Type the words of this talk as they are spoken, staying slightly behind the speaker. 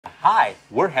Hi,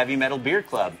 we're Heavy Metal Beer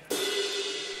Club.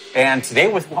 And today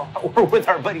we're with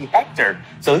our buddy Hector.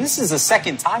 So this is the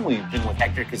second time we've been with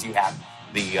Hector because you have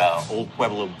the Old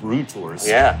Pueblo Brew Tours.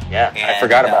 Yeah. And, I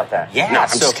forgot about that. Yeah. No, I'm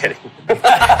just kidding.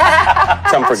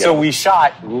 So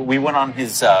we went on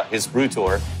his brew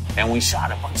tour and we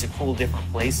shot a bunch of cool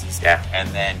different places. Yeah. And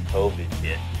then COVID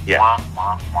hit. Yeah.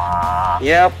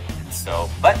 Yep. And so,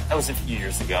 but that was a few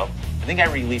years ago. I think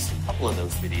I released a couple of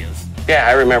those videos. Yeah,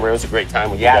 I remember. It was a great time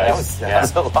with you guys. That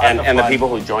was a lot of fun. And the people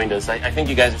who joined us, I think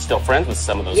you guys are still friends with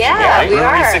some of those people, right? We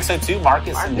are. Brewery 602,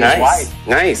 Marcus and his wife.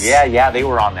 Nice. Yeah, they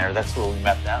were on there. That's where we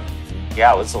met them.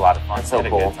 Yeah, it was a lot of fun. That's so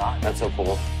cool. That's so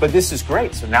cool. But this is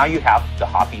great. So now you have the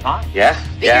Hoppy Hunt. Yeah.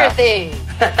 Bigger thing.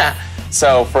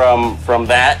 So from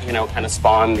that, kind of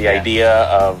spawned the idea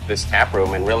of this tap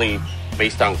room, and really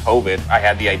based on COVID, I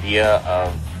had the idea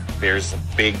of there's a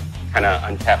big kind of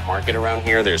untapped market around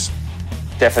here. There's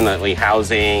definitely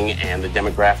housing, and the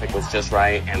demographic was just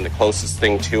right. And the closest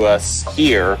thing to us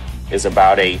here is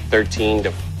about a 13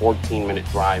 to 14 minute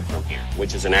drive from here,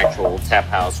 which is an actual tap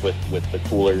house with the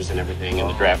coolers and everything and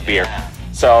the draft beer.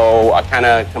 So I kind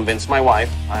of convinced my wife.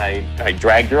 I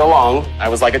dragged her along. I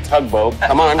was like a tugboat.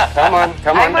 Come on.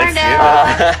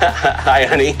 Hi,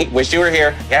 honey. Wish you were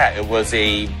here. Yeah, it was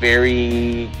a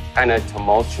very kind of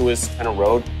tumultuous kind of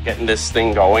road getting this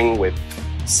thing going with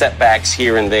setbacks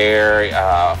here and there.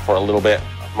 For a little bit,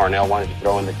 Marnell wanted to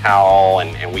throw in the towel,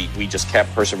 and we just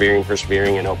kept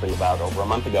persevering, and opened about over a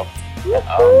month ago.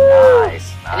 Oh,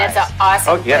 nice. And it's an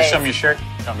awesome place. Show me your shirt.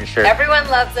 Everyone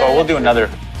loves it. Oh, we'll do another,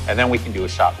 and then we can do a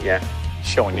shot. Yeah.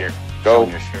 Showing your Go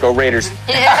Raiders.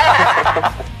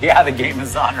 Yeah, the game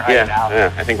is on right now.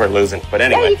 Yeah, I think we're losing. But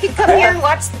anyway. Yeah, you can come here and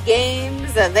watch the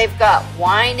games, and they've got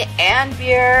wine and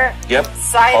beer. Yep.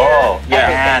 Cider. Oh,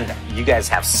 yeah. Everything. And you guys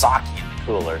have sake in the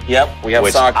cooler. Yep, we have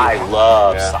which sake. I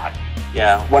love sake.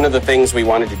 Yeah, one of the things we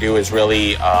wanted to do is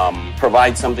really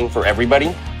provide something for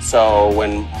everybody. So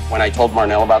when I told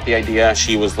Marnell about the idea,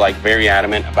 she was like very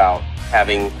adamant about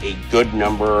having a good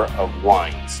number of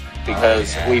wines.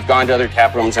 Because we've gone to other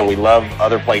tap rooms and we love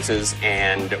other places,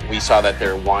 and we saw that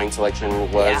their wine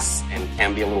selection was and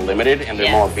can be a little limited, and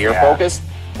they're more beer focused.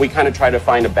 We kind of try to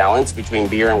find a balance between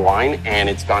beer and wine, and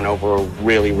it's gone over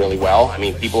really, really well. I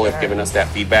mean, people have given us that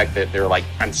feedback that they're like,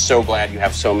 I'm so glad you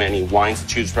have so many wines to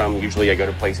choose from. Usually I go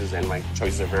to places and my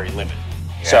choices are very limited.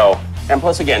 So, and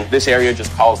plus again, this area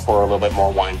just calls for a little bit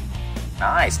more wine.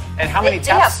 Nice. And how many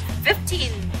taps? They have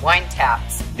 15 wine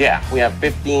taps. Yeah, we have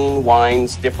 15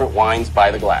 wines, different wines by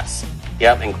the glass.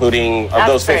 Yep, including of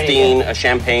those 15, a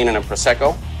champagne and a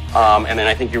prosecco. And then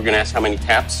I think you were going to ask how many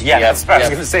taps. Yeah, that's what I was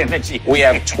going to say. And then we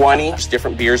have 20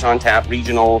 different beers on tap,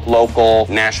 regional, local,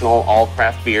 national, all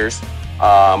craft beers.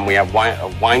 We have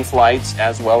wine flights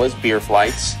as well as beer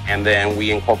flights, and then we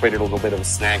incorporated a little bit of a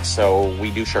snack, so we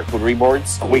do charcuterie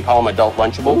boards. We call them adult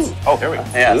Lunchables. Ooh. Oh, there we go.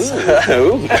 Yes.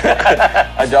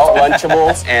 Adult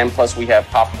Lunchables, and plus we have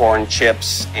popcorn,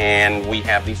 chips, and we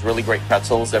have these really great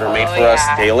pretzels that are made for us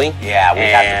daily. Yeah, we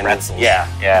have the pretzels.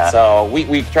 Yeah. So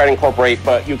we try to incorporate,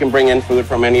 but you can bring in food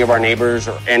from any of our neighbors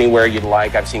or anywhere you'd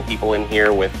like. I've seen people in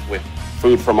here with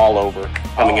food from all over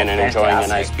coming in and enjoying a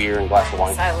nice beer and glass of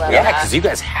wine. I love that. Yeah, because you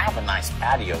guys have a nice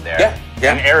patio there. Yeah.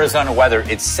 In Arizona weather,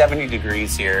 it's 70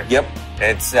 degrees here. Yep.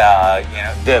 It's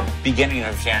the beginning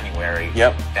of January.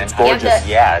 Yep. And It's gorgeous.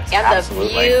 It's and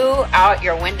absolutely. the view out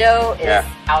your window is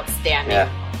outstanding. Yeah.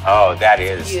 Oh, that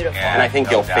is beautiful. And I think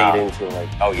you'll fade into like.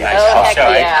 Oh yeah, nice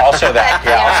I'll show that.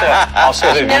 Yeah, I'll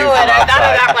show the view know from it. I thought of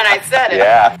outside. that when I said it.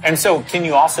 Yeah. And so, can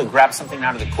you also grab something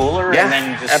out of the cooler and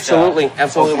then just absolutely.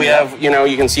 We have,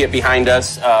 you can see it behind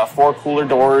us, 4 cooler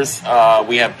doors.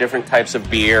 We have different types of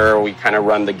beer. We kind of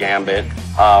run the gambit.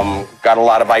 Got a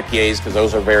lot of IPAs because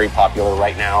those are very popular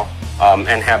right now.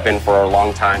 And have been for a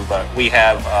long time. But we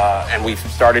have, and we've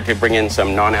started to bring in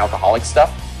some non-alcoholic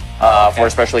stuff. For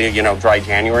especially, dry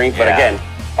January. But again,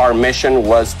 our mission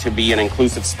was to be an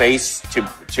inclusive space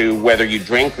to whether you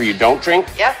drink or you don't drink.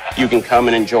 Yep. You can come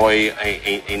and enjoy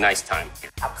a nice time.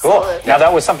 Cool. Now,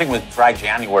 that was something with dry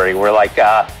January. We're like,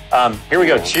 here we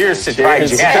go. Cheers to dry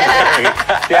January.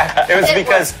 Yeah, it was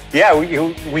because,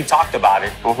 we talked about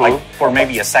it. Like, for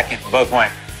maybe a second, both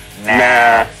went,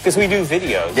 nah. Because we do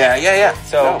videos. Yeah.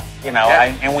 So,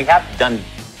 and we have done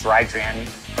dry January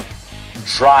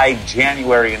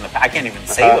in the past. I can't even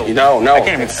say the No. I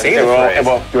can't even say the phrase. It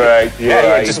won't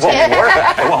it just won't work.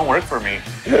 It won't work for me.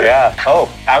 Yeah.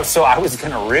 So I was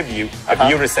going to rib you if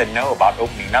you would have said no about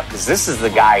opening up, because this is the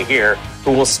guy here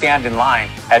who will stand in line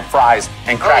at Fry's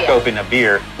and crack open a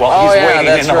beer while he's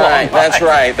waiting in the long line. That's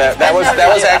right. That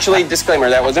was actually disclaimer.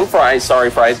 That wasn't Fry's. Sorry,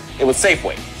 Fry's. It was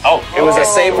Safeway. Oh, It was a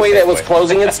Safeway that was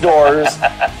closing its doors,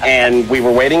 and we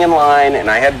were waiting in line, and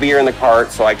I had beer in the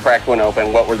cart, so I cracked one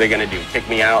open. What were they going to do? Kick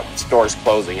me out? The store's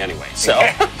closing anyway. So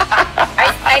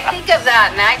I think of that,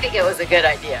 and I think it was a good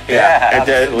idea. yeah, it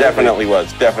definitely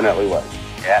was. Definitely was.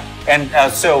 Yeah.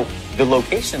 And so the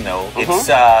location, though, it's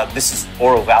this is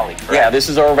Oro Valley, correct? Yeah, this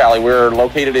is Oro Valley. We're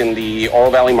located in the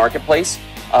Oro Valley Marketplace.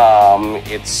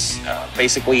 It's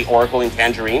basically Oracle and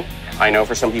Tangerine. I know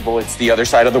for some people it's the other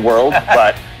side of the world,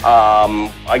 but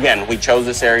again, we chose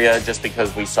this area just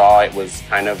because we saw it was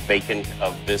kind of vacant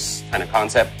of this kind of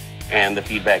concept, and the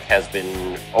feedback has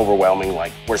been overwhelming.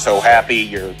 Like, we're so happy,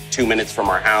 you're 2 minutes from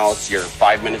our house, you're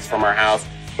 5 minutes from our house.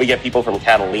 We get people from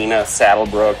Catalina,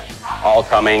 Saddlebrook, all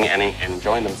coming and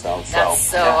enjoying themselves. That's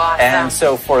so awesome. And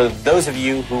so for those of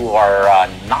you who are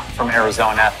not from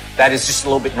Arizona, that is just a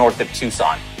little bit north of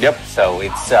Tucson. Yep. So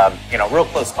it's real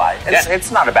close by. It's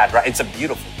not a bad drive. It's a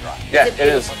beautiful drive. Yeah, it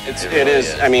is. It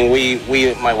is. I mean,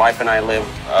 we my wife and I live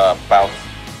about,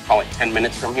 call it 10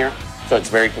 minutes from here, so it's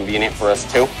very convenient for us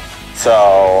too.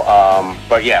 So,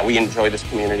 but yeah, we enjoy this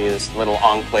community, this little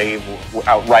enclave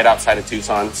right outside of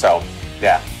Tucson. So,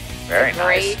 yeah. Very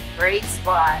nice. Great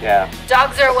spot. Yeah.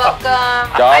 Dogs are welcome.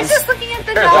 I'm just looking at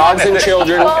the dogs and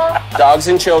children. Dogs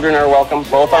and children are welcome,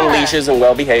 both on leashes and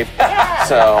well behaved. Yeah.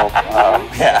 So,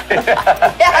 yeah.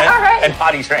 All right. And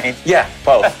potty trained. Yeah,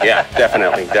 both. Yeah,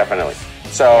 definitely.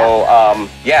 So,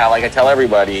 yeah, like I tell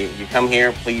everybody, you come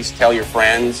here, please tell your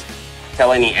friends.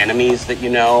 Tell any enemies that you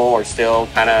know or still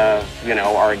kind of,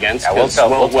 are against. Yeah, we'll tell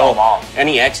them all.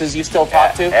 Any exes you still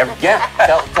talk to? Yeah.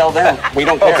 Tell them. We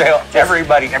don't care.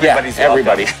 Everybody's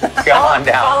everybody. Come on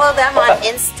down. Follow them on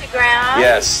Instagram.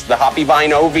 Yes, the Hoppy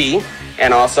Vine OV,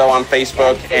 and also on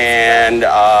Facebook and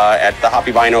at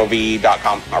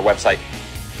thehoppyvineov.com, our website.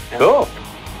 Yeah. Cool.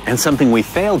 And something we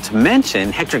failed to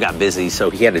mention, Hector got busy,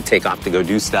 so he had to take off to go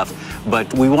do stuff.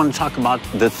 But we want to talk about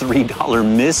the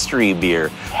 $3 mystery beer.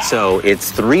 So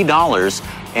it's $3,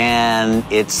 and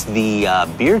it's the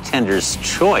beer tender's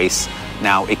choice.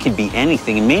 Now, it could be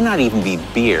anything. It may not even be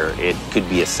beer. It could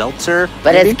be a seltzer.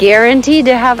 But it's guaranteed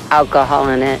to have alcohol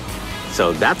in it.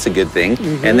 So that's a good thing.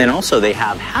 And then also they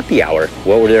have happy hour.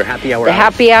 What were their happy hour hours? The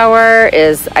happy hour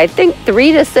is, I think,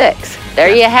 3 to 6.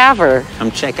 There you have her.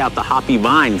 Come check out the Hoppy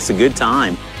Vine. It's a good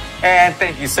time. And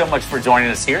thank you so much for joining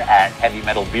us here at Heavy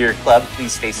Metal Beer Club.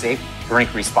 Please stay safe,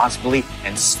 drink responsibly,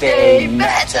 and stay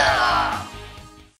meta.